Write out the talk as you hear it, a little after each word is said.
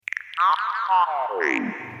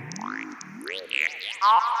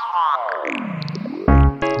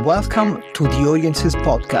Welcome to the Audiences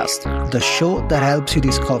Podcast, the show that helps you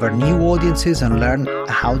discover new audiences and learn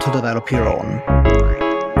how to develop your own.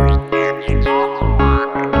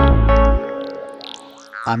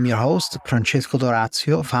 I'm your host, Francesco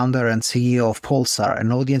Dorazio, founder and CEO of Pulsar,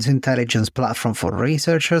 an audience intelligence platform for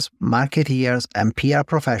researchers, marketeers, and PR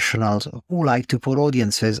professionals who like to put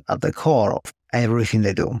audiences at the core of everything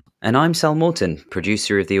they do. And I'm Sal Morton,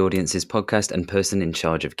 producer of the Audiences Podcast and person in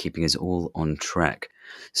charge of keeping us all on track.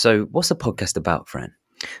 So what's a podcast about, Fran?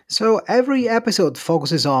 So every episode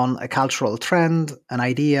focuses on a cultural trend, an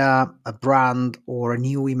idea, a brand, or a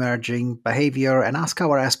new emerging behavior, and ask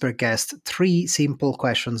our expert guest three simple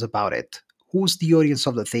questions about it. Who's the audience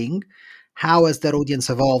of the thing? How has that audience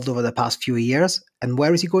evolved over the past few years? And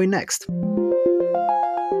where is it going next?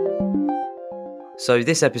 So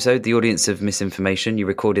this episode, The Audience of Misinformation, you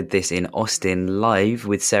recorded this in Austin live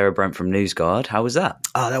with Sarah Brandt from NewsGuard. How was that?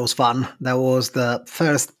 Oh, that was fun. That was the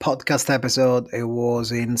first podcast episode. It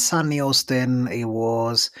was in sunny Austin. It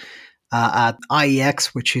was at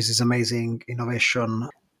IEX, which is this amazing innovation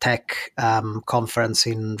tech conference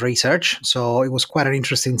in research. So it was quite an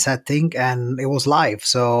interesting setting and it was live.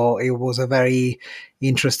 So it was a very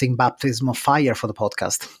interesting baptism of fire for the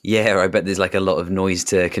podcast. Yeah, I bet there's like a lot of noise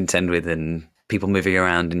to contend with and people moving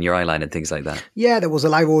around in your eye line and things like that. Yeah, there was a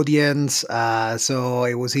live audience, so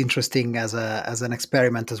it was interesting as an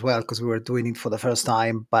experiment as well, because we were doing it for the first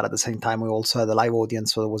time, but at the same time we also had a live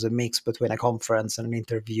audience, so there was a mix between a conference and an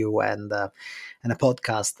interview and a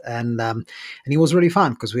podcast, and it was really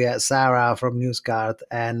fun because we had Sarah from NewsGuard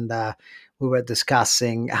and we were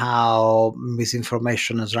discussing how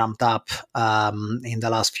misinformation has ramped up in the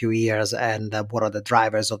last few years and what are the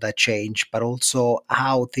drivers of that change, but also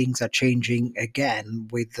how things are changing again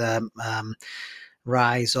with the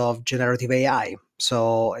rise of generative AI.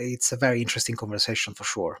 So it's a very interesting conversation for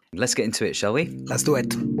sure. Let's get into it, shall we? Let's do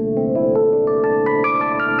it.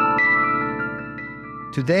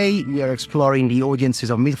 Today, we are exploring the audiences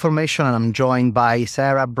of misinformation, and I'm joined by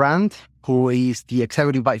Sarah Brandt, who is the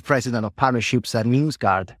Executive Vice President of Partnerships at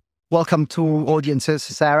NewsGuard. Welcome to Audiences,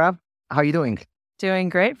 Sarah. How are you doing? Doing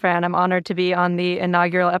great, Fran. I'm honored to be on the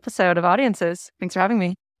inaugural episode of Audiences. Thanks for having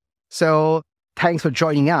me. So thanks for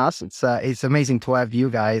joining us. It's amazing to have you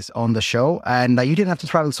guys on the show. And you didn't have to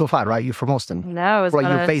travel so far, right? You're from Austin. No.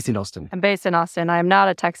 You're based in Austin. I'm based in Austin. I am not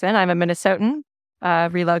a Texan. I'm a Minnesotan.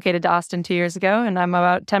 Relocated to Austin 2 years ago, and I'm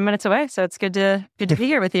about 10 minutes away. So it's good to be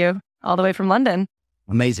here with you all the way from London.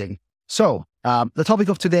 Amazing. So the topic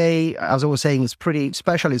of today, as I was saying, is pretty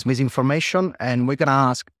special. It's misinformation. And we're going to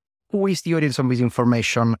ask, who is the audience of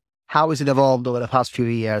misinformation? How has it evolved over the past few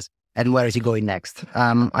years? And where is it going next?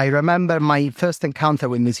 I remember my first encounter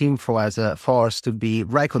with misinfo as a force to be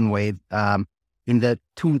reckoned with in the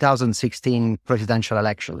 2016 presidential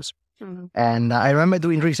elections. Mm-hmm. And I remember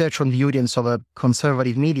doing research on the audience of a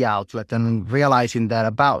conservative media outlet and realizing that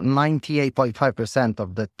about 98.5%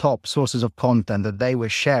 of the top sources of content that they were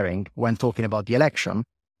sharing when talking about the election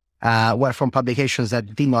were from publications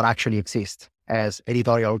that did not actually exist as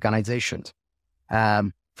editorial organizations.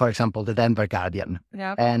 For example, the Denver Guardian.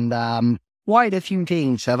 Yep. And quite a few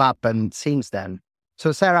things have happened since then.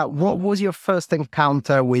 So Sarah, what was your first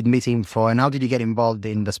encounter with misinfo and how did you get involved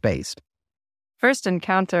in the space? First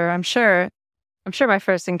encounter, I'm sure my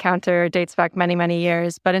first encounter dates back many, many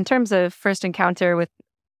years. But in terms of first encounter with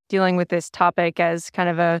dealing with this topic as kind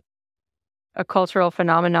of a cultural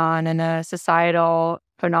phenomenon and a societal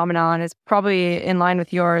phenomenon is probably in line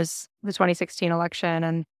with yours, the 2016 election.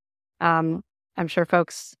 And I'm sure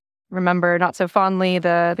folks remember not so fondly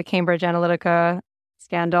the Cambridge Analytica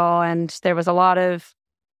scandal. And there was a lot of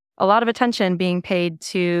attention being paid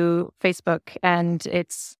to Facebook and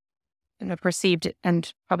its perceived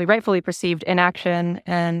and probably rightfully perceived inaction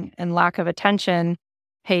and lack of attention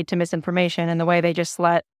paid to misinformation and the way they just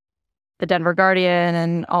let the Denver Guardian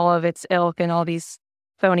and all of its ilk and all these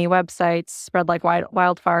phony websites spread like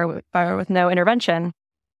wildfire with no intervention.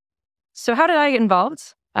 So how did I get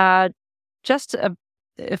involved? Just a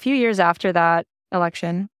few years after that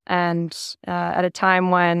election and at a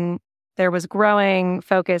time when there was growing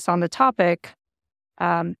focus on the topic,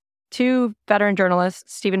 two veteran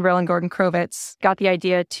journalists, Stephen Brill and Gordon Krovitz, got the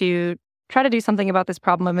idea to try to do something about this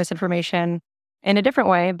problem of misinformation in a different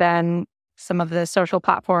way than some of the social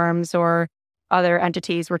platforms or other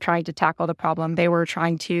entities were trying to tackle the problem. They were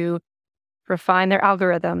trying to refine their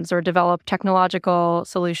algorithms or develop technological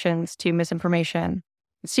solutions to misinformation.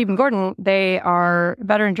 Steve and Gordon, they are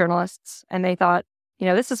veteran journalists, and they thought,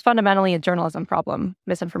 this is fundamentally a journalism problem,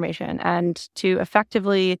 misinformation, and to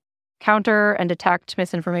effectively counter and detect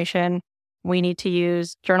misinformation, we need to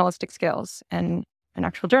use journalistic skills and an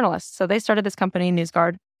actual journalist. So they started this company,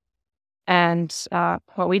 NewsGuard. And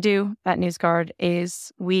what we do at NewsGuard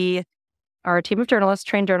is we are a team of journalists,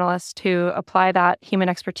 trained journalists, who apply that human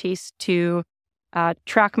expertise to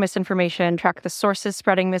track misinformation, track the sources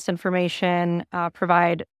spreading misinformation,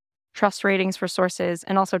 provide trust ratings for sources,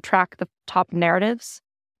 and also track the top narratives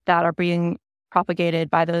that are being propagated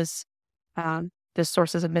by those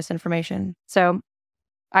sources of misinformation. So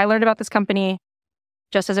I learned about this company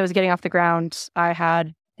just as I was getting off the ground. I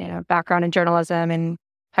had background in journalism in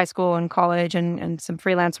high school and college and some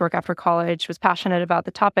freelance work after college, was passionate about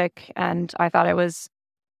the topic. And I thought it was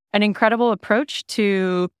an incredible approach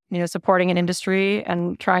to supporting an industry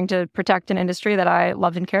and trying to protect an industry that I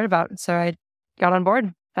loved and cared about. So I got on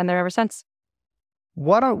board. Been there ever since.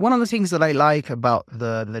 One of the things that I like about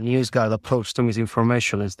the NewsGuard approach to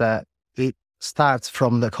misinformation is that it starts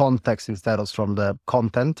from the context instead of from the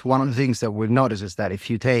content. One of the things that we've noticed is that if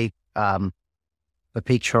you take a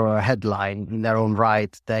picture or a headline in their own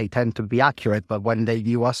right, they tend to be accurate, but when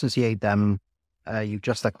you associate them, you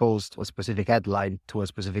just opposed a specific headline to a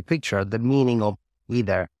specific picture, the meaning of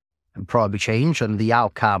either can probably change, and the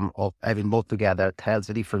outcome of having both together tells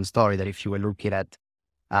a different story than if you were looking at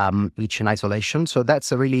each in isolation. So that's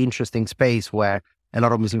a really interesting space where a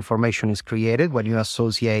lot of misinformation is created when you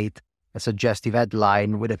associate a suggestive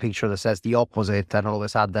headline with a picture that says the opposite, and all of a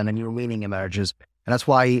sudden a new meaning emerges. And that's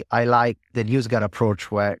why I like the NewsGuard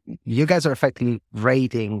approach, where you guys are effectively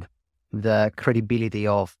rating the credibility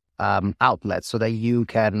of outlets so that you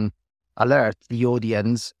can alert the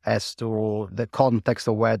audience as to the context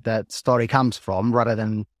of where that story comes from, rather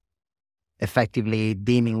than effectively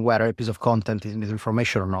deeming whether a piece of content is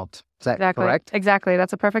misinformation or not. Is that correct? Exactly.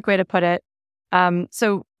 That's a perfect way to put it.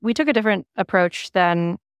 So we took a different approach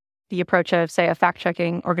than the approach of, say, a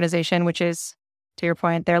fact-checking organization, which is, to your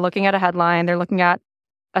point, they're looking at a headline, they're looking at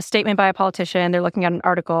a statement by a politician, they're looking at an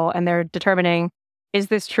article, and they're determining, is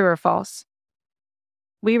this true or false?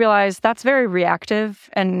 We realize that's very reactive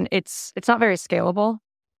and it's not very scalable.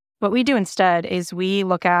 What we do instead is we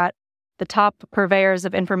look at the top purveyors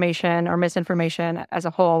of information or misinformation as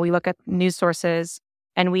a whole. We look at news sources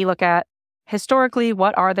and we look at historically,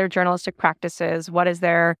 what are their journalistic practices? What is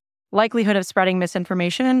their likelihood of spreading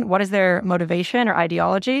misinformation? What is their motivation or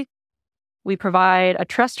ideology? We provide a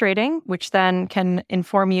trust rating, which then can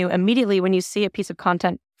inform you immediately when you see a piece of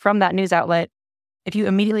content from that news outlet. If you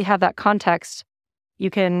immediately have that context, you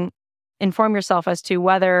can inform yourself as to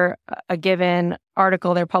whether a given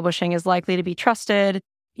article they're publishing is likely to be trusted.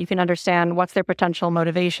 You can understand what's their potential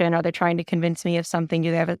motivation. Are they trying to convince me of something? Do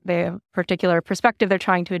they have a particular perspective they're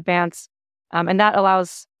trying to advance? And that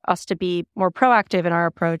allows us to be more proactive in our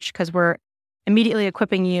approach because we're immediately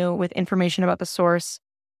equipping you with information about the source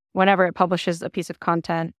whenever it publishes a piece of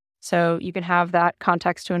content. So you can have that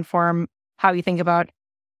context to inform how you think about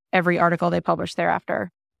every article they publish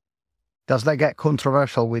thereafter. Does that get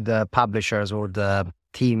controversial with the publishers or the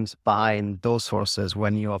teams behind those sources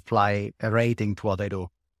when you apply a rating to what they do?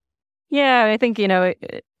 Yeah, I think,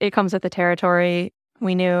 it comes with the territory.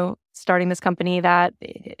 We knew starting this company that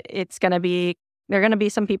there are going to be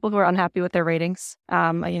some people who are unhappy with their ratings.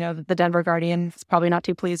 The Denver Guardian is probably not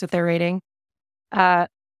too pleased with their rating.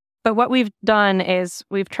 But what we've done is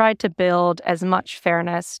we've tried to build as much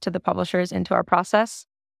fairness to the publishers into our process.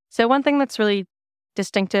 So one thing that's really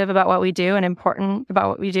distinctive about what we do and important about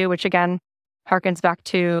what we do, which again harkens back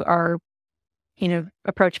to our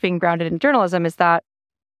approach being grounded in journalism, is that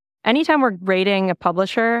anytime we're rating a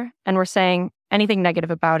publisher and we're saying anything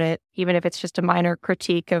negative about it, even if it's just a minor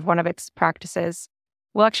critique of one of its practices,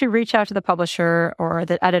 we'll actually reach out to the publisher or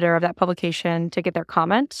the editor of that publication to get their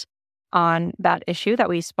comment on that issue that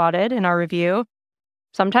we spotted in our review.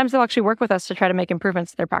 Sometimes they'll actually work with us to try to make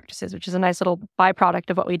improvements to their practices, which is a nice little byproduct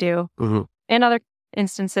of what we do. Mm-hmm. In other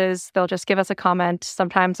instances, they'll just give us a comment,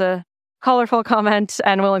 sometimes a colorful comment,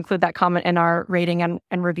 and we'll include that comment in our rating and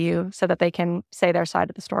review so that they can say their side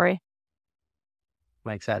of the story.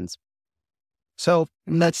 Makes sense. So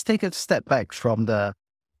let's take a step back from the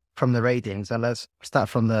ratings and let's start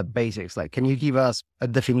from the basics. Like, can you give us a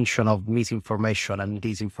definition of misinformation and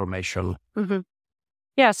disinformation? Mm-hmm.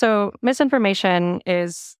 Yeah, so misinformation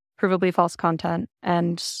is provably false content,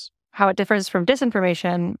 and how it differs from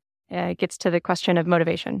disinformation gets to the question of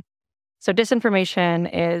motivation. So disinformation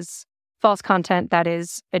is false content that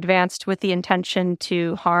is advanced with the intention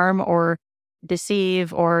to harm or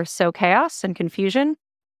deceive or sow chaos and confusion,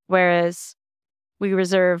 whereas we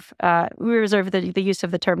reserve the use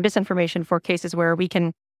of the term disinformation for cases where we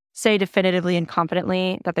can say definitively and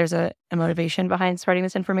confidently that there's a motivation behind spreading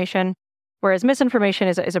this information. Whereas misinformation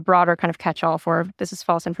is a broader kind of catch-all for this is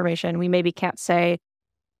false information. We maybe can't say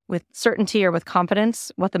with certainty or with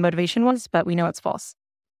confidence what the motivation was, but we know it's false.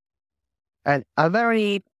 And are there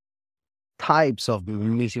any types of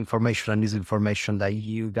misinformation and disinformation that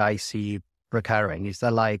you guys see recurring? Is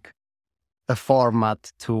there like a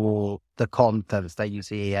format to the contents that you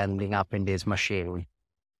see ending up in this machine?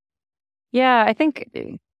 Yeah, I think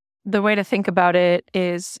the way to think about it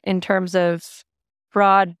is in terms of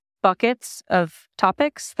broad buckets of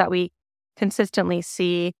topics that we consistently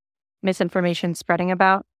see misinformation spreading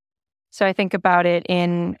about. So I think about it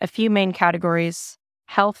in a few main categories.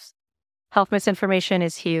 Health misinformation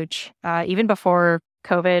is huge. Even before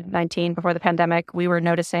COVID-19, before the pandemic, we were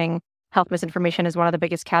noticing health misinformation is one of the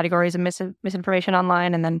biggest categories of misinformation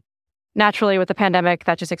online. And then naturally with the pandemic,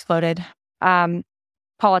 that just exploded.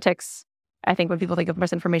 Politics, I think when people think of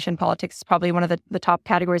misinformation, politics is probably one of the top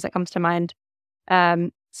categories that comes to mind.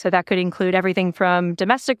 So that could include everything from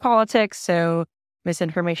domestic politics, so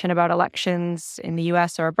misinformation about elections in the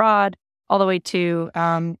US or abroad, all the way to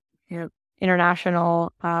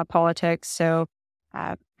international politics, so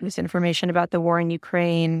misinformation about the war in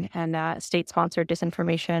Ukraine and state-sponsored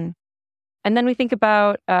disinformation. And then we think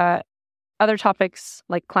about other topics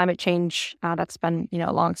like climate change. That's been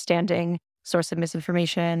a long-standing source of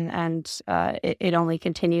misinformation, and it only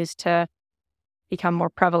continues to become more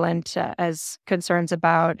prevalent as concerns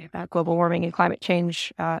about global warming and climate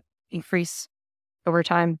change increase over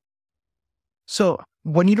time. So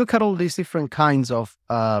when you look at all these different kinds of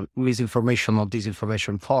misinformation or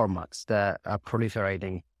disinformation formats that are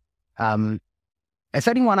proliferating, has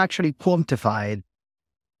anyone actually quantified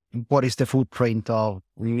what is the footprint of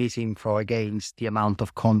misinfo against the amount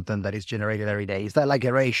of content that is generated every day? Is that like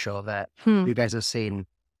a ratio that you guys have seen?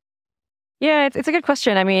 Yeah, it's a good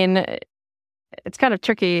question. I mean, it's kind of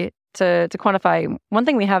tricky to quantify. One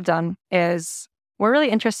thing we have done is we're really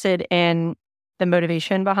interested in the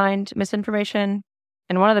motivation behind misinformation.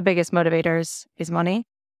 And one of the biggest motivators is money.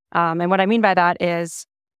 And what I mean by that is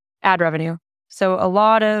ad revenue. So a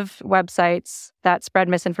lot of websites that spread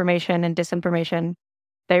misinformation and disinformation,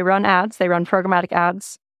 they run ads, they run programmatic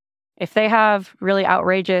ads. If they have really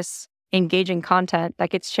outrageous, engaging content that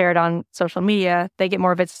gets shared on social media, they get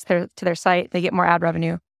more visits to their site, they get more ad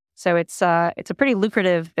revenue. So it's a pretty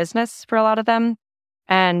lucrative business for a lot of them.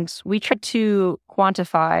 And we try to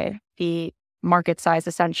quantify the market size,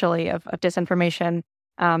 essentially, of disinformation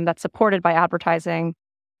that's supported by advertising.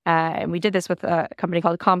 And we did this with a company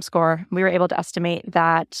called ComScore. We were able to estimate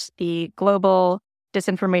that the global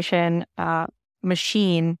disinformation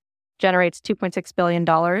machine generates $2.6 billion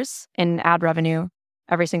in ad revenue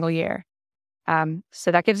every single year.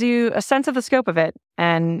 So that gives you a sense of the scope of it,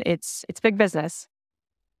 and it's big business.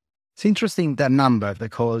 It's interesting, that number,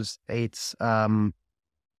 because it's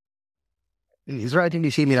relatively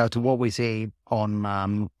similar to what we see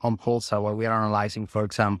on Pulsar, where we are analyzing, for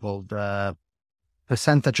example, the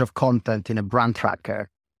percentage of content in a brand tracker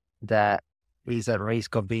that is at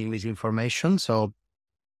risk of being misinformation. So,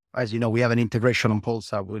 as you know, we have an integration on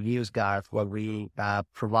Pulsar with NewsGuard, where we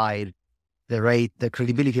provide the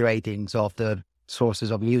credibility ratings of the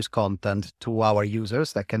sources of news content to our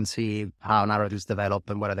users that can see how narratives develop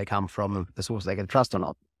and whether they come from the source they can trust or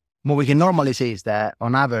not. What we can normally see is that,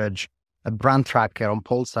 on average, a brand tracker on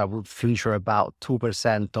Pulsar would feature about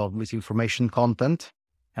 2% of misinformation content,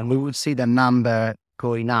 and we would see the number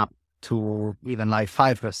going up to even like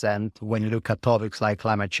 5% when you look at topics like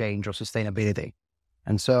climate change or sustainability.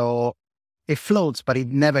 And so it floats, but it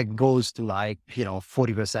never goes to 40% or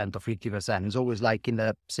 50%. It's always like in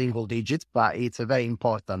the single digits, but it's a very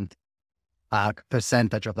important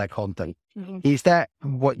percentage of that content. Mm-hmm. Is that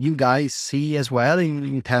what you guys see as well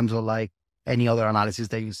in terms of like any other analysis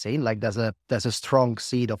that you've seen? Like there's a strong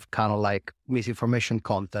seed of kind of like misinformation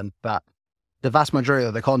content, but the vast majority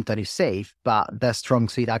of the content is safe, but that strong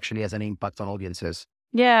seed actually has an impact on audiences.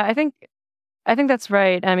 Yeah, I think that's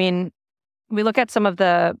right. I mean, we look at some of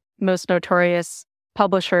the most notorious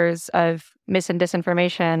publishers of mis and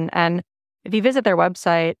disinformation, and if you visit their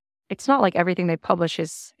website, it's not like everything they publish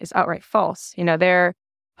is outright false. They're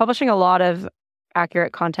publishing a lot of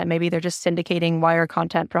accurate content. Maybe they're just syndicating wire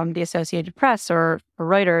content from the Associated Press or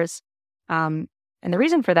Reuters. And the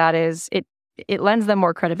reason for that is it lends them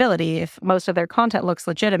more credibility. If most of their content looks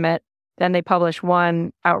legitimate, then they publish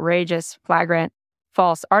one outrageous, flagrant,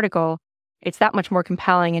 false article. It's that much more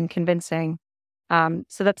compelling and convincing.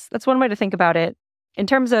 So that's one way to think about it. In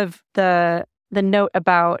terms of the note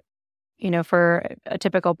about, for a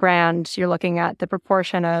typical brand, you're looking at the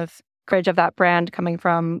proportion of coverage of that brand coming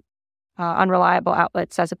from unreliable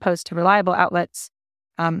outlets as opposed to reliable outlets.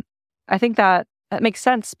 I think that that makes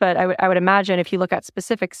sense. But I would imagine if you look at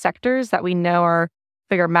specific sectors that we know are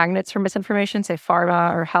bigger magnets for misinformation, say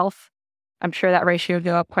pharma or health, I'm sure that ratio would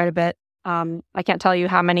go up quite a bit. I can't tell you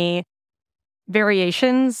how many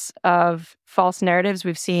variations of false narratives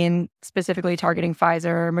we've seen specifically targeting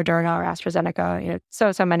Pfizer, Moderna, or AstraZeneca.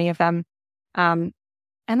 So many of them. And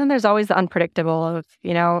then there's always the unpredictable of,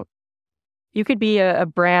 you could be a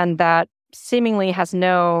brand that seemingly has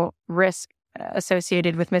no risk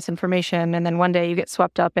associated with misinformation, and then one day you get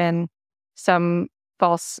swept up in some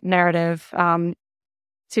false narrative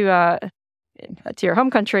to your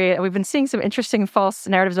home country. We've been seeing some interesting false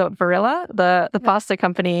narratives about Barilla, the pasta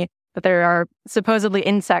company, that there are supposedly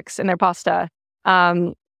insects in their pasta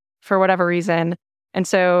for whatever reason. And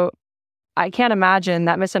so I can't imagine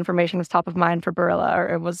that misinformation was top of mind for Barilla,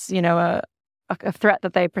 or it was, a threat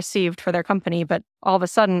that they perceived for their company. But all of a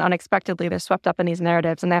sudden, unexpectedly, they're swept up in these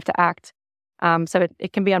narratives and they have to act. So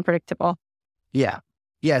it can be unpredictable. Yeah.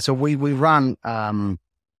 So we run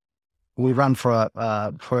for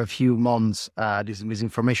a few months this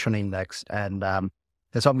misinformation index, and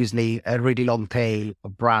there's obviously a really long tail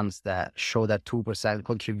of brands that show that 2%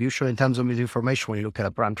 contribution in terms of misinformation when you look at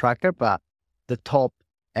a brand tracker. But the top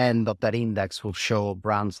end of that index will show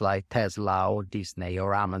brands like Tesla or Disney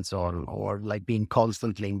or Amazon, or like being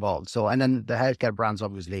constantly involved. So, and then the healthcare brands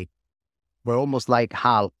obviously were almost like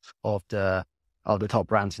half of the top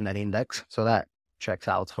brands in that index. So that checks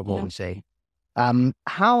out from what we say.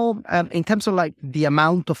 How, in terms of like the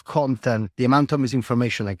amount of content, the amount of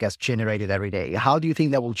misinformation that gets generated every day, how do you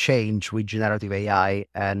think that will change with generative AI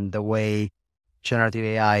and the way generative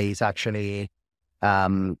AI is actually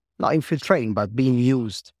not infiltrating, but being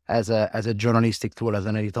used as a journalistic tool, as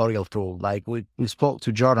an editorial tool? Like we spoke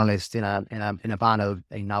to journalists in a panel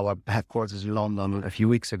in our headquarters in London a few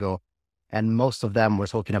weeks ago, and most of them were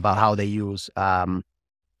talking about how they use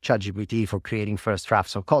ChatGPT for creating first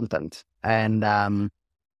drafts of content. And,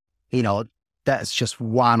 that's just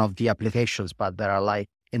one of the applications, but there are like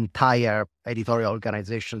entire editorial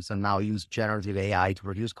organizations that now use generative AI to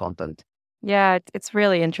produce content. Yeah, it's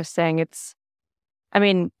really interesting.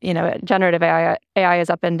 Generative AI is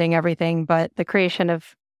upending everything, but the creation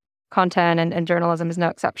of content and journalism is no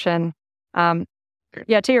exception. To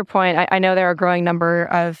your point, I know there are a growing number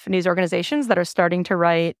of news organizations that are starting to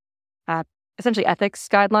write essentially ethics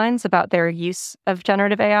guidelines about their use of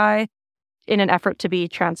generative AI in an effort to be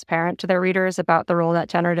transparent to their readers about the role that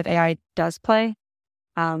generative AI does play.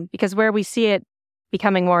 Because where we see it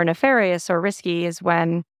becoming more nefarious or risky is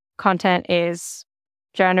when content is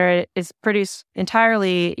produced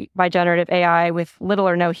entirely by generative AI with little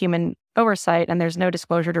or no human oversight, and there's no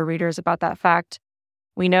disclosure to readers about that fact.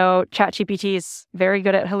 We know ChatGPT is very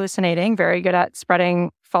good at hallucinating, very good at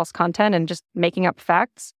spreading false content and just making up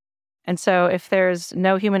facts. And so if there's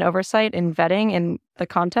no human oversight in vetting in the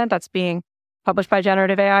content that's being published by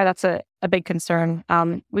generative AI, that's a big concern.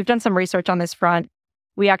 We've done some research on this front.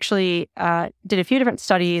 We actually did a few different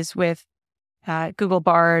studies with Google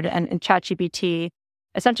Bard and ChatGPT,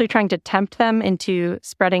 essentially trying to tempt them into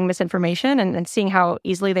spreading misinformation and seeing how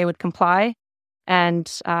easily they would comply.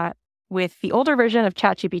 And with the older version of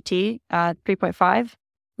ChatGPT, 3.5,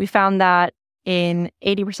 we found that in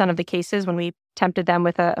 80% of the cases when we tempted them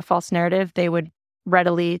with a false narrative, they would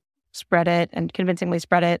readily spread it and convincingly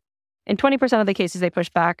spread it. In 20% of the cases, they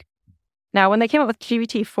pushed back. Now, when they came up with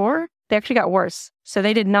GPT-4, they actually got worse. So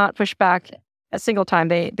they did not push back a single time.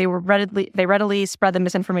 They readily spread the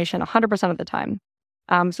misinformation 100% of the time.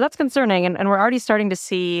 So that's concerning. And we're already starting to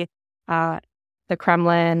see the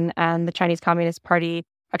Kremlin and the Chinese Communist Party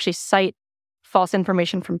actually cite false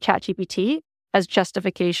information from ChatGPT as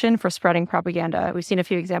justification for spreading propaganda. We've seen a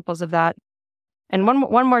few examples of that. And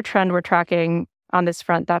one more trend we're tracking on this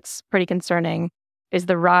front that's pretty concerning is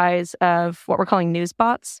the rise of what we're calling news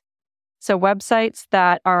bots. So websites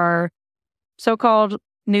that are so-called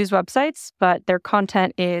news websites, but their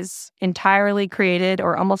content is entirely created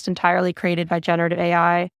or almost entirely created by generative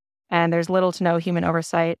AI, and there's little to no human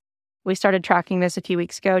oversight. We started tracking this a few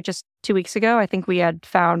weeks ago. Just 2 weeks ago, I think we had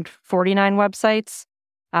found 49 websites.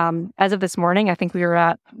 As of this morning, I think we were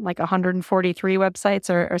at like 143 websites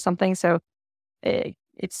or something. So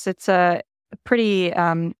it's a pretty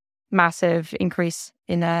massive increase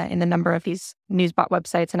in the number of these news bot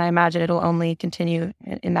websites, and I imagine it'll only continue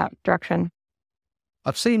in that direction.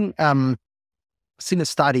 I've seen a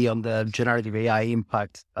study on the generative AI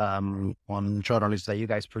impact on journalists that you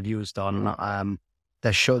guys produced on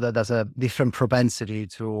that show that there's a different propensity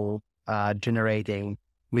to generating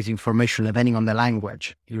misinformation depending on the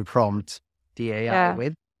language you prompt the AI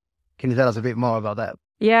with. Can you tell us a bit more about that?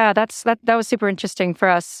 Yeah, that was super interesting for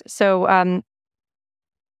us. So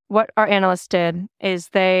what our analysts did is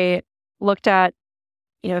they looked at,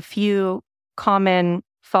 a few common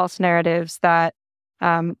false narratives that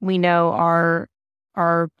we know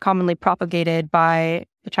are commonly propagated by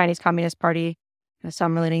the Chinese Communist Party,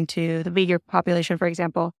 some relating to the Uyghur population, for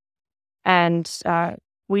example. And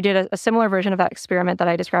we did a similar version of that experiment that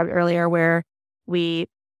I described earlier, where we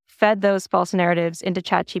fed those false narratives into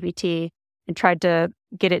ChatGPT and tried to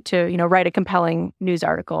get it to, write a compelling news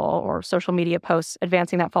article or social media posts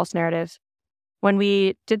advancing that false narrative. When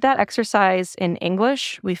we did that exercise in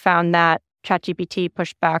English, we found that ChatGPT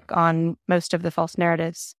pushed back on most of the false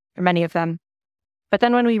narratives, or many of them. But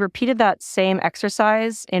then when we repeated that same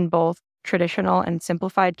exercise in both traditional and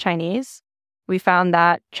simplified Chinese, we found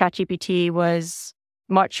that ChatGPT was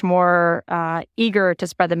much more eager to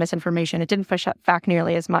spread the misinformation. It didn't push back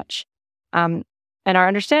nearly as much. And our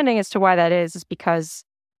understanding as to why that is because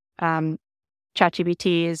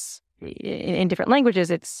ChatGPT is in different languages.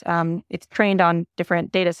 It's trained on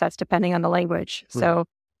different data sets depending on the language. Right. So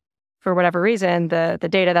for whatever reason, the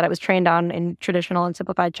data that it was trained on in traditional and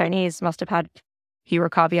simplified Chinese must have had fewer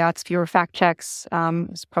caveats, fewer fact checks.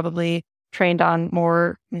 It's probably trained on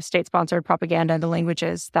more state-sponsored propaganda in the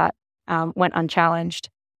languages that went unchallenged.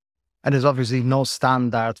 And there's obviously no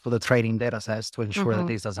standard for the training data sets to ensure that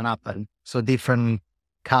this doesn't happen. So different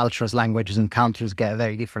cultures, languages, and countries get a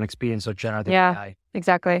very different experience of generative AI.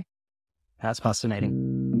 Exactly. That's fascinating.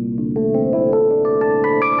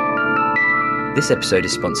 This episode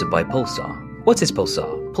is sponsored by Pulsar. What is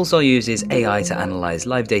Pulsar? Pulsar uses AI to analyze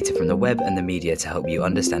live data from the web and the media to help you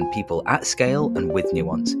understand people at scale and with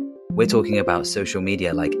nuance. We're talking about social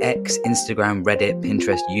media like X, Instagram, Reddit,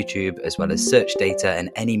 Pinterest, YouTube, as well as search data and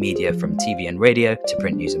any media from TV and radio to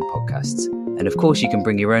print news and podcasts. And of course, you can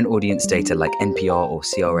bring your own audience data like NPR or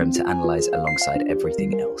CRM to analyze alongside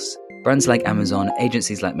everything else. Brands like Amazon,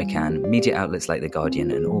 agencies like McCann, media outlets like The Guardian,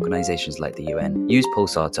 and organizations like the UN use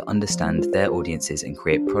Pulsar to understand their audiences and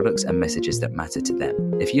create products and messages that matter to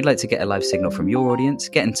them. If you'd like to get a live signal from your audience,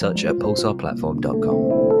 get in touch at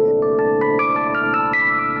pulsarplatform.com.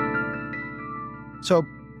 So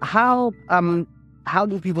how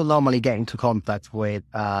do people normally get into contact with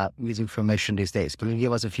misinformation these days? Can you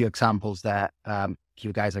give us a few examples that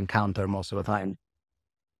you guys encounter most of the time?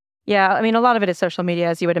 Yeah, I mean, a lot of it is social media,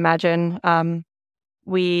 as you would imagine.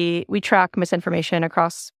 We track misinformation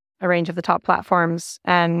across a range of the top platforms.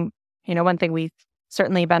 And, one thing we've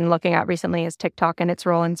certainly been looking at recently is TikTok and its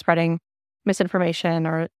role in spreading misinformation,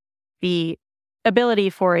 or the ability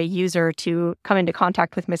for a user to come into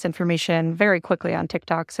contact with misinformation very quickly on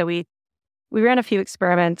TikTok. So we ran a few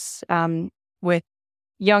experiments with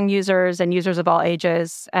young users and users of all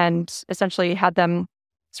ages, and essentially had them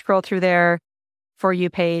scroll through their For You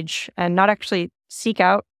page and not actually seek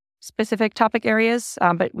out specific topic areas,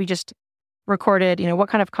 but we just recorded, what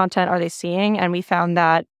kind of content are they seeing? And we found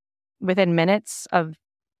that within minutes of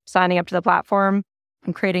signing up to the platform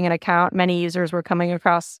and creating an account, many users were coming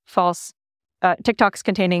across false TikToks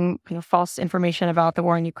containing false information about the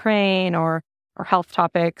war in Ukraine or health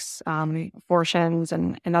topics, abortions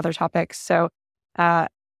and other topics. So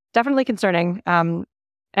definitely concerning.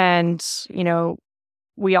 And,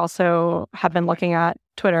 we also have been looking at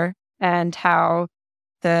Twitter and how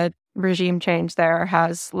the regime change there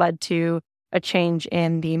has led to a change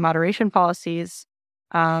in the moderation policies,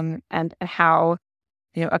 and how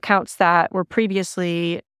accounts that were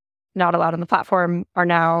previously not allowed on the platform are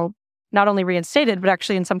now not only reinstated, but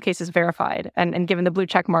actually in some cases verified and given the blue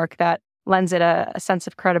check mark that lends it a sense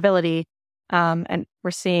of credibility. And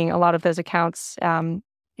we're seeing a lot of those accounts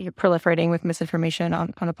proliferating with misinformation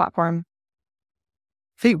on the platform.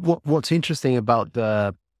 I think what's interesting about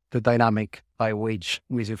the dynamic by which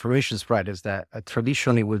misinformation spread is that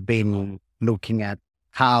traditionally we've been looking at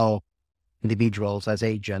how individuals as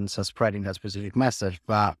agents are spreading that specific message.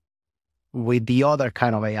 But with the other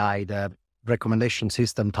kind of AI, the recommendation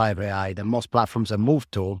system type AI that most platforms have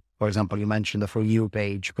moved to, for example, you mentioned the For You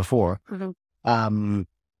page before. Mm-hmm.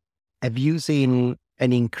 Have you seen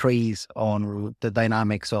an increase on the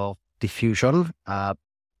dynamics of diffusion,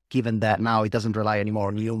 given that now it doesn't rely anymore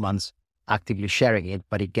on humans actively sharing it,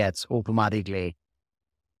 but it gets automatically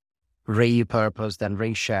repurposed and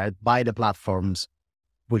reshared by the platforms,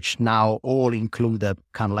 which now all include a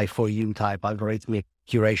kind of like For You type algorithmic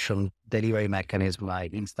curation delivery mechanism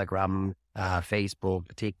like Instagram,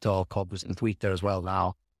 Facebook, TikTok, obviously Twitter as well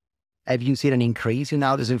now. Have you seen an increase in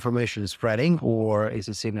how this information is spreading, or is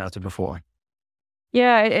it similar to before?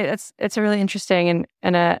 Yeah, it's a really interesting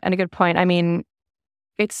and a good point. I mean,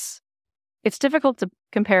 it's difficult to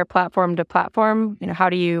compare platform to platform. How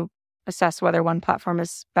do you assess whether one platform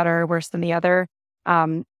is better or worse than the other?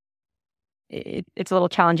 it's a little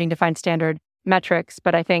challenging to find standard metrics.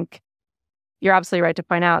 But I think you're absolutely right to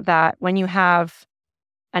point out that when you have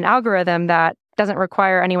an algorithm that doesn't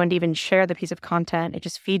require anyone to even share the piece of content, it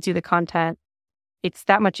just feeds you the content, it's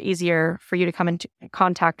that much easier for you to come into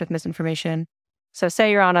contact with misinformation. So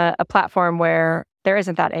say you're on a platform where there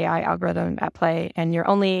isn't that AI algorithm at play and you're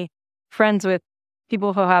only friends with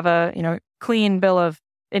people who have a, clean bill of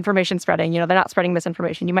information spreading, they're not spreading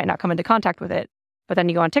misinformation. You might not come into contact with it. But then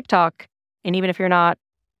you go on TikTok, and even if you're not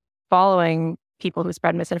following people who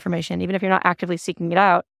spread misinformation, even if you're not actively seeking it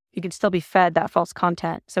out, you can still be fed that false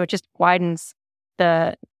content. So it just widens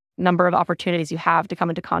the number of opportunities you have to come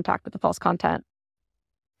into contact with the false content.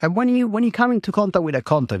 And when you come into contact with that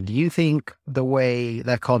content, do you think the way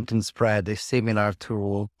that content spread is similar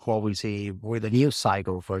to what we see with the news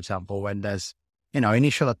cycle, for example, when there's,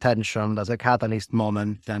 initial attention, there's a catalyst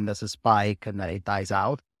moment, then there's a spike and then it dies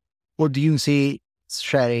out? Or do you see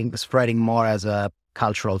spreading more as a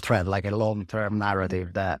cultural trend, like a long-term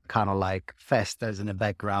narrative that kind of like festers in the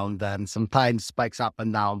background and sometimes spikes up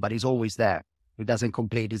and down, but it's always there? It doesn't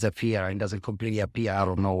completely disappear and doesn't completely appear out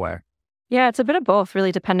of nowhere. Yeah, it's a bit of both,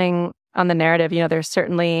 really, depending on the narrative. There's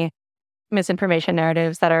certainly misinformation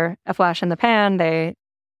narratives that are a flash in the pan. They,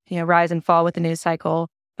 rise and fall with the news cycle.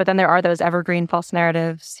 But then there are those evergreen false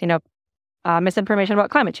narratives. Misinformation about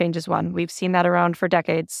climate change is one. We've seen that around for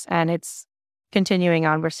decades, and it's continuing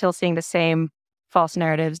on. We're still seeing the same false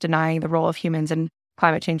narratives denying the role of humans in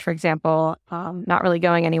climate change, for example, not really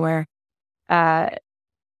going anywhere.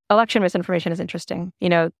 Election misinformation is interesting.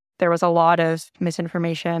 There was a lot of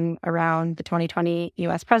misinformation around the 2020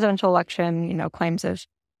 U.S. presidential election, claims of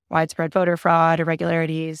widespread voter fraud,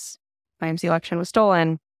 irregularities, claims the election was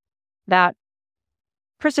stolen. That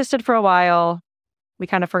persisted for a while. We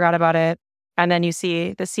kind of forgot about it. And then you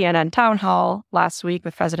see the CNN town hall last week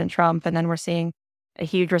with President Trump, and then we're seeing a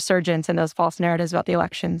huge resurgence in those false narratives about the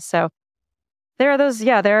elections. So there are those,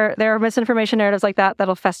 there are misinformation narratives like that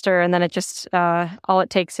that'll fester, and then it just, all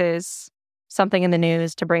it takes is something in the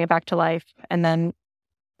news to bring it back to life. And then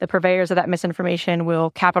the purveyors of that misinformation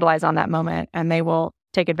will capitalize on that moment, and they will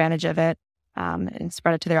take advantage of it and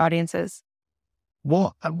spread it to their audiences.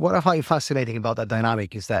 What I find fascinating about that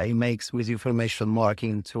dynamic is that it makes misinformation more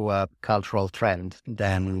akin to a cultural trend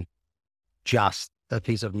than just a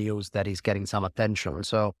piece of news that is getting some attention.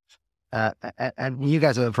 So, and you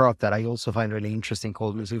guys have a product that I also find really interesting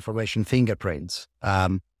called Misinformation Fingerprints.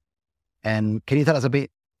 And can you tell us a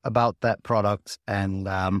bit about that product? And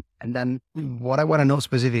then what I want to know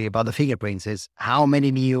specifically about the fingerprints is how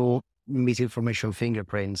many new misinformation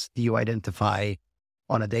fingerprints do you identify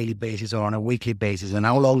on a daily basis or on a weekly basis, and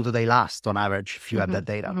how long do they last on average if you have that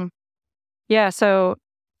data? Mm-hmm. Yeah, so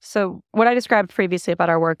what I described previously about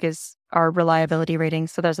our work is our reliability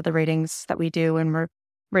ratings. So those are the ratings that we do when we're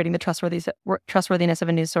rating the trustworthiness of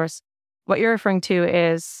a news source. What you're referring to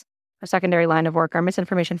is a secondary line of work, our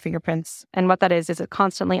misinformation fingerprints. And what that is a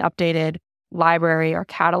constantly updated library or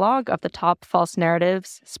catalog of the top false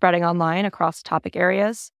narratives spreading online across topic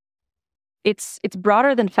areas. It's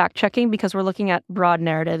broader than fact-checking because we're looking at broad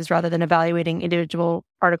narratives rather than evaluating individual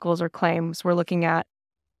articles or claims. We're looking at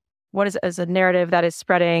what is a narrative that is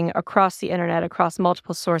spreading across the internet, across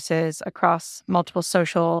multiple sources, across multiple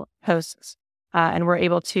social posts. And we're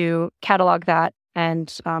able to catalog that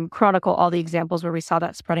and chronicle all the examples where we saw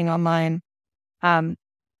that spreading online.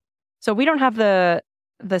 So we don't have the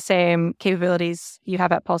same capabilities you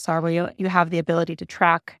have at Pulsar, where you have the ability to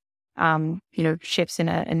track shifts in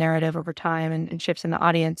a narrative over time and shifts in the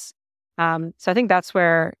audience. So I think that's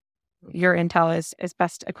where your intel is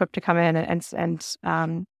best equipped to come in and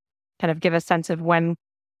kind of give a sense of when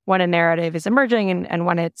a narrative is emerging and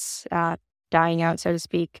when it's dying out, so to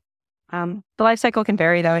speak. The life cycle can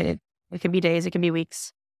vary, though. It can be days, it can be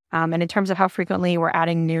weeks. And in terms of how frequently we're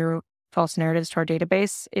adding new false narratives to our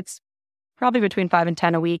database, it's probably between 5 and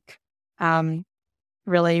 10 a week,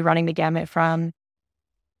 really running the gamut from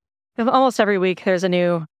almost every week. There's a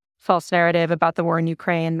new false narrative about the war in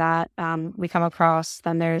Ukraine that we come across.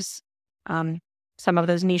 Then there's some of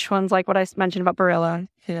those niche ones, like what I mentioned about Barilla,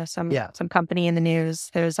 some company in the news.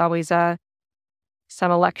 There's always some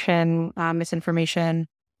election misinformation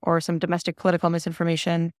or some domestic political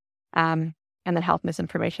misinformation. And then health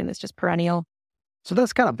misinformation is just perennial. So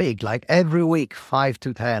that's kind of big, like every week, 5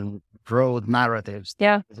 to 10 broad narratives.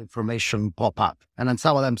 Yeah. Information pop up, and then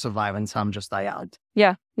some of them survive and some just die out.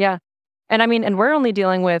 Yeah. And we're only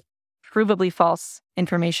dealing with provably false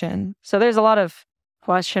information. So there's a lot of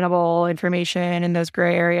questionable information in those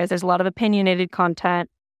gray areas. There's a lot of opinionated content.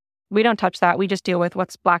 We don't touch that. We just deal with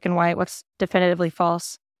what's black and white, what's definitively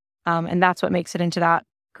false. And that's what makes it into that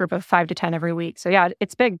group of 5 to 10 every week. So yeah,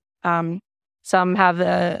 it's big. Some have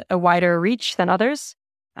a wider reach than others.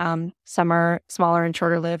 Some are smaller and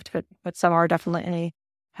shorter lived, but some are definitely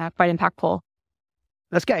quite impactful.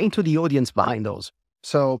 Let's get into the audience behind those.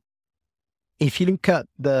 So if you look at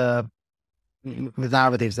the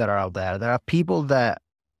narratives that are out there, there are people that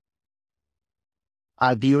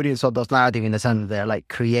are the audience of those narratives in the sense that they're like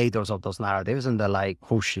creators of those narratives and they're like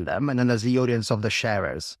pushing them. And then there's the audience of the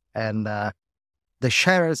sharers. And the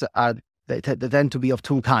sharers they tend to be of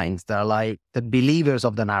two kinds. They're like the believers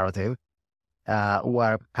of the narrative, who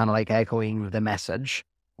are kind of like echoing the message,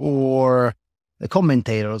 or the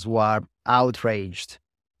commentators who are outraged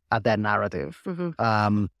at that narrative.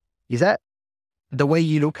 Mm-hmm. Is that the way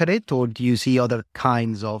you look at it, or do you see other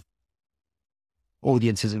kinds of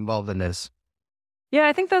audiences involved in this? Yeah,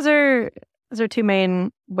 I think those are two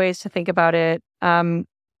main ways to think about it. There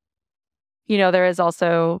is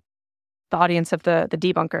also the audience of the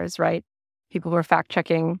debunkers, right? People who are fact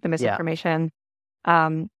checking the misinformation. Yeah.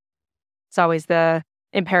 It's always the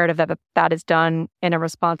imperative that is done in a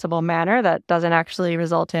responsible manner that doesn't actually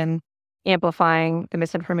result in amplifying the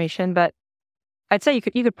misinformation. But I'd say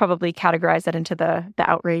you could probably categorize that into the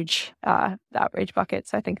outrage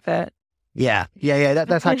buckets. I think that. Yeah.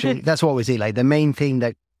 That's actually that's what we see. Like the main thing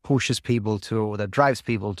that drives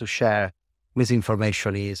people to share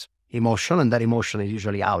misinformation is emotion, and that emotion is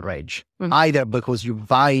usually outrage. Mm-hmm. Either because you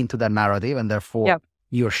buy into the narrative and therefore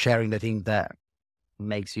you're sharing the thing that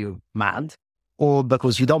makes you mad, or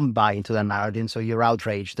because you don't buy into the narrative, so you're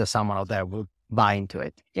outraged that someone out there will buy into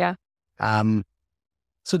it. Yeah.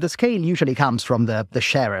 So the scale usually comes from the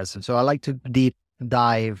sharers. So I like to deep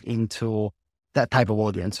dive into that type of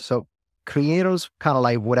audience. So creators kind of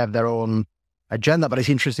like would have their own agenda, but it's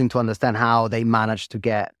interesting to understand how they manage to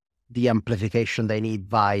get the amplification they need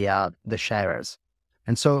via the sharers.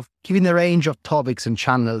 And so given the range of topics and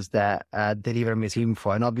channels that deliver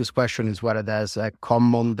misinfo, an obvious question is whether there's a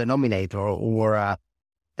common denominator or a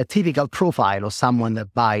typical profile of someone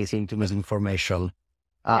that buys into misinformation.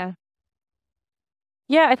 Yeah,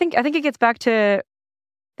 I think it gets back to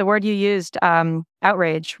the word you used,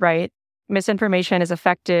 outrage, right? Misinformation is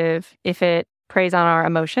effective if it preys on our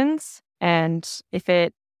emotions and if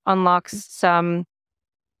it unlocks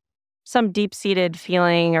some deep-seated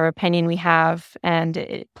feeling or opinion we have, and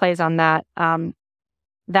it plays on that.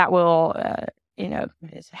 That will,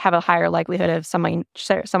 have a higher likelihood of someone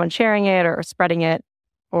sharing it or spreading it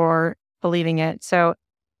or believing it. So,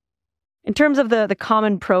 in terms of the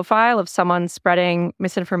common profile of someone spreading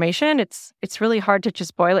misinformation, it's really hard to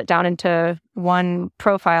just boil it down into one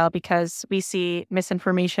profile, because we see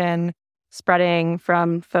misinformation spreading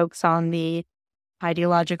from folks on the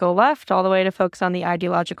ideological left all the way to folks on the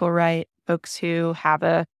ideological right, folks who have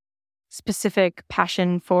a specific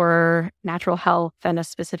passion for natural health and a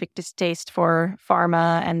specific distaste for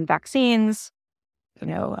pharma and vaccines,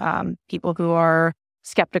 people who are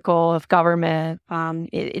skeptical of government.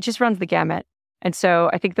 It just runs the gamut. And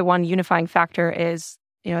so I think the one unifying factor is,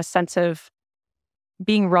 a sense of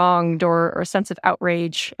being wronged or a sense of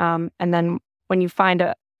outrage. And then when you find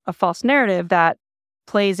a false narrative that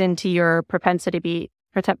plays into your propensity to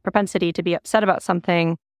be upset about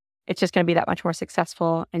something, it's just going to be that much more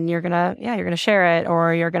successful, and you're gonna share it,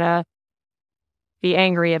 or you're gonna be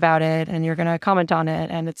angry about it, and you're gonna comment on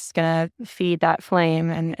it, and it's gonna feed that flame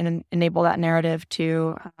and enable that narrative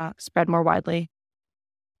to spread more widely.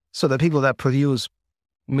 So the people that produce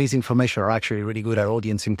misinformation are actually really good at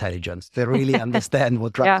audience intelligence. They really understand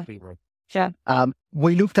what drives people. Yeah.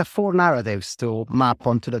 We looked at 4 narratives to map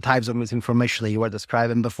onto the types of misinformation that you were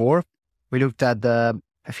describing before. We looked at the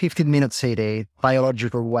 15-minute city,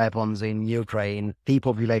 biological weapons in Ukraine,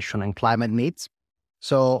 depopulation, and climate needs.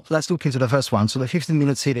 So let's look into the first one. So the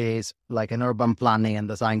 15-minute city is like an urban planning and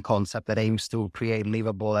design concept that aims to create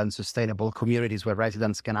livable and sustainable communities where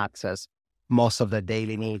residents can access most of their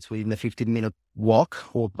daily needs within the 15-minute walk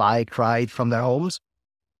or bike ride from their homes.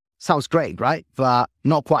 Sounds great, right? But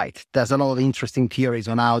not quite. There's a lot of interesting theories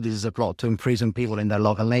on how this is a plot to imprison people in their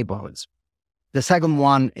local neighborhoods. The second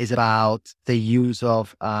one is about the use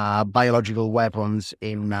of biological weapons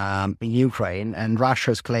in Ukraine, and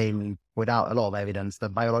Russia is claiming, without a lot of evidence,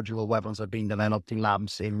 that biological weapons are being developed in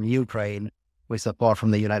labs in Ukraine with support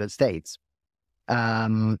from the United States.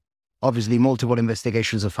 Obviously, multiple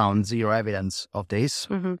investigations have found zero evidence of this.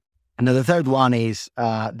 Mm-hmm. And then the third one is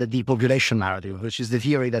the depopulation narrative, which is the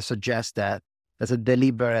theory that suggests that there's a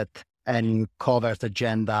deliberate and covert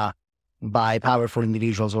agenda by powerful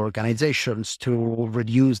individuals or organizations to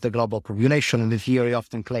reduce the global population. And the theory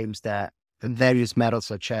often claims that various methods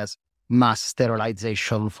such as mass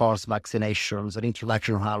sterilization, forced vaccinations, and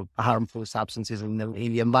introduction of harmful substances in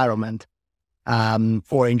the environment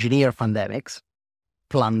or engineer pandemics,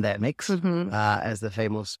 as the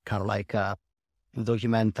famous kind of like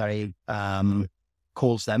documentary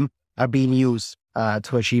calls them, are being used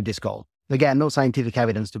to achieve this goal. Again, no scientific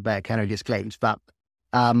evidence to back any of these claims, but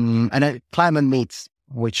climate myths,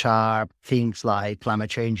 which are things like climate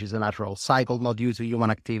change is a natural cycle not due to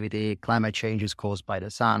human activity, climate change is caused by the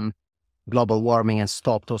sun, global warming has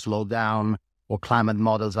stopped or slowed down, or climate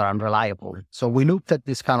models are unreliable. So we looked at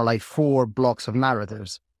this kind of like 4 blocks of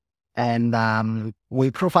narratives, and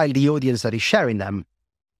we profiled the audience that is sharing them.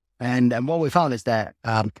 And what we found is that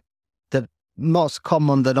the most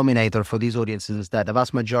common denominator for these audiences is that the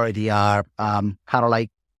vast majority are kind of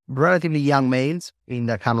like relatively young males in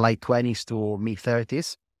the kind of like 20s to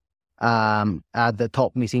mid-30s, at the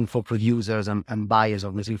top misinfo producers and buyers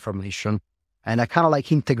of misinformation. And are kind of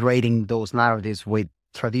like integrating those narratives with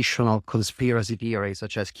traditional conspiracy theories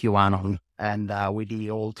such as QAnon and with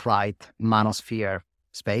the alt-right manosphere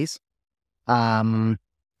space.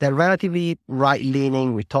 They're relatively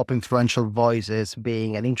right-leaning, with top influential voices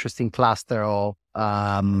being an interesting cluster of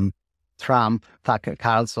Trump, Tucker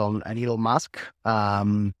Carlson, and Elon Musk,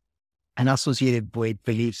 and associated with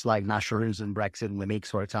beliefs like nationalism, Brexit, and the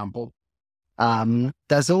mix, for example.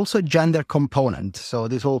 There's also a gender component. So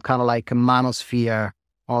this whole kind of like manosphere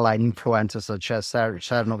online influencers such as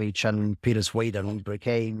Cernovich and Peter Sweden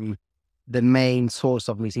became the main source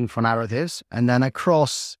of misinfo narratives. And then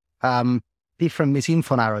across different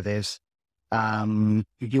misinfo narratives,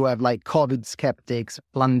 you have like COVID skeptics,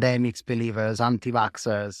 pandemics believers,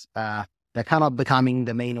 anti-vaxxers. They're kind of becoming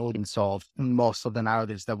the main audience of most of the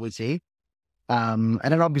narratives that we see. And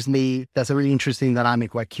then obviously there's a really interesting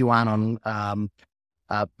dynamic where QAnon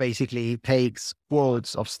basically takes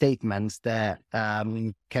quotes of statements that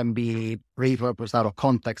can be repurposed out of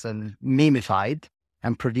context and mimified,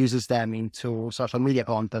 and produces them into social media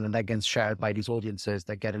content, and that gets shared by these audiences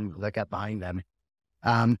that get behind them.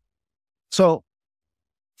 So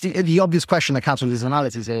the obvious question that comes from this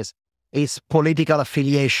analysis is political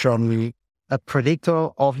affiliation a predictor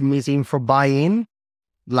of misinfo buy-in?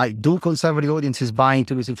 Like, do conservative audiences buy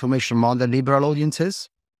into misinformation more than liberal audiences?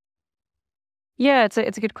 Yeah, it's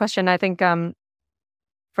a good question. I think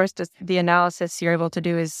first, the analysis you're able to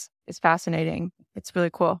do is fascinating. It's really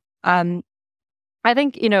cool. I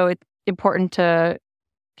think, it's important to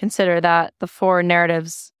consider that the 4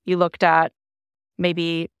 narratives you looked at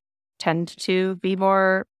maybe tend to be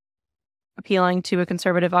more appealing to a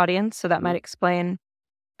conservative audience. So that might explain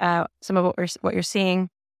some of what you're seeing.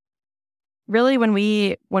 Really, when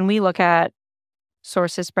we look at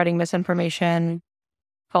sources spreading misinformation,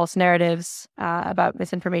 false narratives about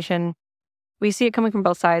misinformation, we see it coming from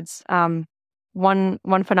both sides. One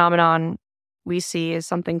phenomenon we see is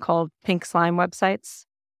something called pink slime websites,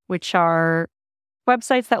 which are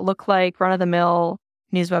websites that look like run-of-the-mill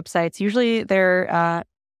news websites. Usually they're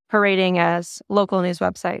parading as local news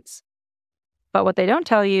websites. But what they don't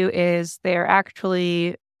tell you is they're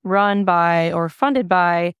actually run by or funded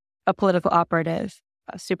by a political operative,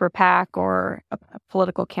 a super PAC, or a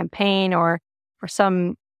political campaign, or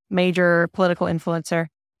some major political influencer.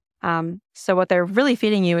 So what they're really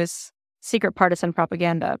feeding you is secret partisan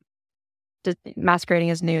propaganda, masquerading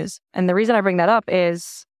as news. And the reason I bring that up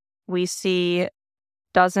is we see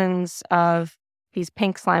dozens of these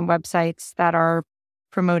pink slime websites that are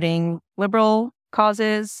promoting liberal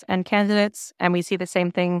causes and candidates, and we see the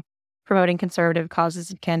same thing promoting conservative causes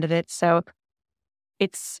and candidates. So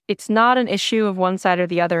it's not an issue of one side or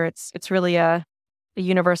the other. It's really a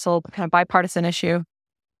universal kind of bipartisan issue.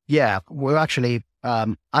 Yeah, we've actually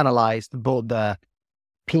analyzed both the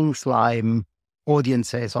pink slime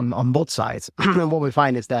audiences on both sides. And what we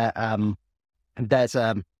find is that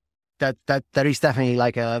that there is definitely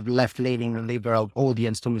like a left-leaning liberal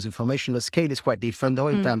audience to misinformation. The scale is quite different though,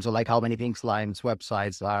 in terms of like how many pink slimes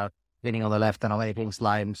websites are leaning on the left and how many pink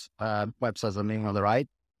slimes websites are leaning on the right.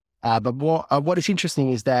 But what is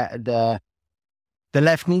interesting is that the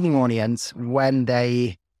left-leaning audience, when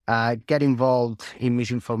they get involved in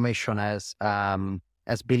misinformation as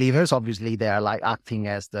believers, obviously they are like acting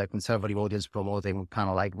as the conservative audience promoting kind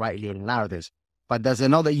of like right-leaning narratives. But there's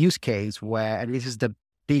another use case where, and this is the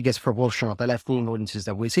biggest proportion of the left-leaning audiences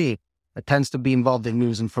that we see, that tends to be involved in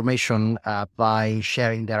misinformation by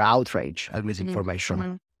sharing their outrage at misinformation.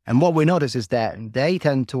 Mm-hmm. And what we notice is that they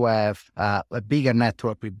tend to have a bigger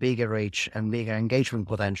network with bigger reach and bigger engagement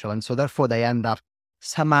potential. And so therefore they end up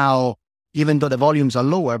somehow, even though the volumes are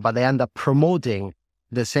lower, but they end up promoting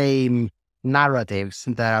the same narratives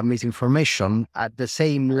that are misinformation at the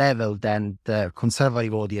same level than the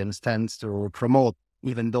conservative audience tends to promote,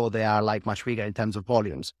 even though they are like much bigger in terms of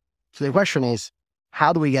volumes. So the question is,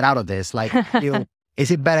 how do we get out of this? Like, is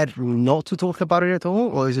it better not to talk about it at all?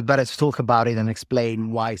 Or is it better to talk about it and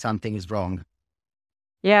explain why something is wrong?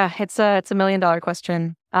 Yeah, it's a $1 million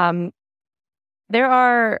question. There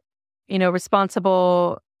are,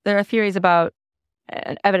 there are theories about,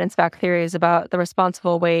 evidence-backed theories about the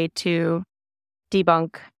responsible way to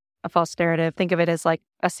debunk a false narrative. Think of it as like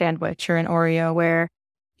a sandwich or an Oreo, where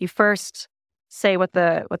you first say what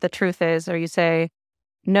the truth is, or you say,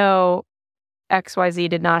 no, XYZ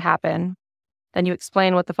did not happen. Then you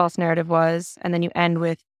explain what the false narrative was, and then you end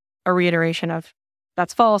with a reiteration of,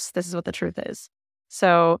 that's false, this is what the truth is.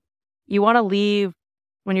 So you want to leave,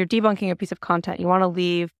 when you're debunking a piece of content, you want to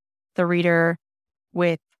leave the reader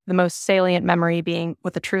with the most salient memory being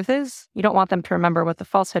what the truth is. You don't want them to remember what the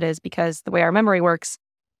falsehood is, because the way our memory works,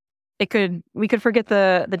 we could forget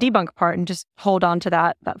the debunk part and just hold on to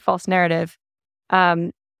that false narrative.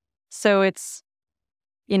 So it's,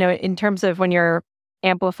 in terms of when you're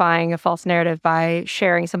amplifying a false narrative by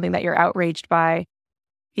sharing something that you're outraged by,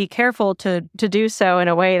 be careful to do so in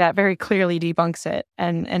a way that very clearly debunks it,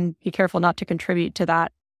 and be careful not to contribute to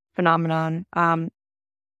that phenomenon.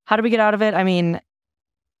 How do we get out of it? I mean,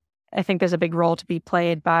 I think there's a big role to be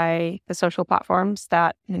played by the social platforms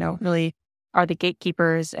that, really are the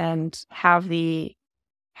gatekeepers and have the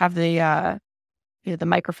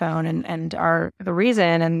microphone and are the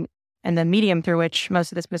reason and the medium through which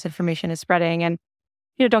most of this misinformation is spreading. And,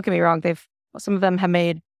 don't get me wrong, some of them have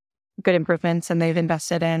made good improvements, and they've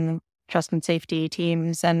invested in trust and safety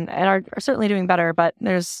teams and are certainly doing better, but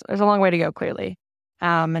there's a long way to go, clearly,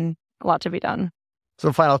 and a lot to be done.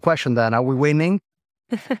 So final question then, are we winning?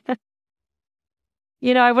 I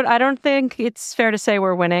don't think it's fair to say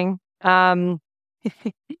we're winning, but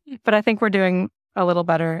I think we're doing a little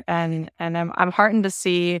better, and I'm heartened to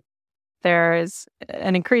see there's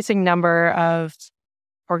an increasing number of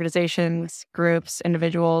organizations, groups,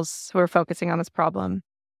 individuals who are focusing on this problem,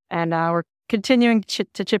 and we're continuing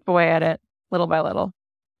to chip away at it little by little.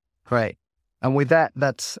 Great. And with that,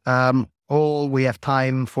 that's all we have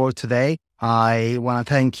time for today. I want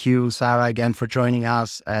to thank you, Sarah, again for joining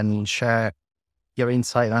us and share your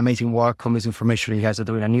insight and amazing work on misinformation you guys are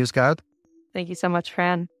doing at NewsGuard. Thank you so much,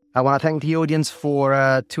 Fran. I want to thank the audience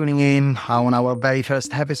for tuning in on our very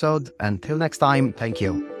first episode. Until next time, thank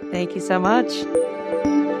you. Thank you so much.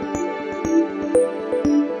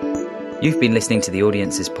 You've been listening to The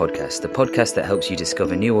Audiences Podcast, the podcast that helps you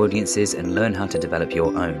discover new audiences and learn how to develop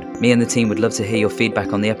your own. Me and the team would love to hear your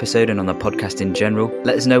feedback on the episode and on the podcast in general.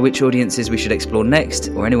 Let us know which audiences we should explore next,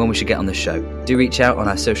 or anyone we should get on the show. Do reach out on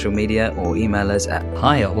our social media or email us at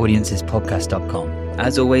hi@audiencespodcast.com.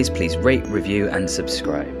 As always, please rate, review and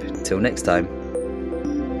subscribe. Till next time.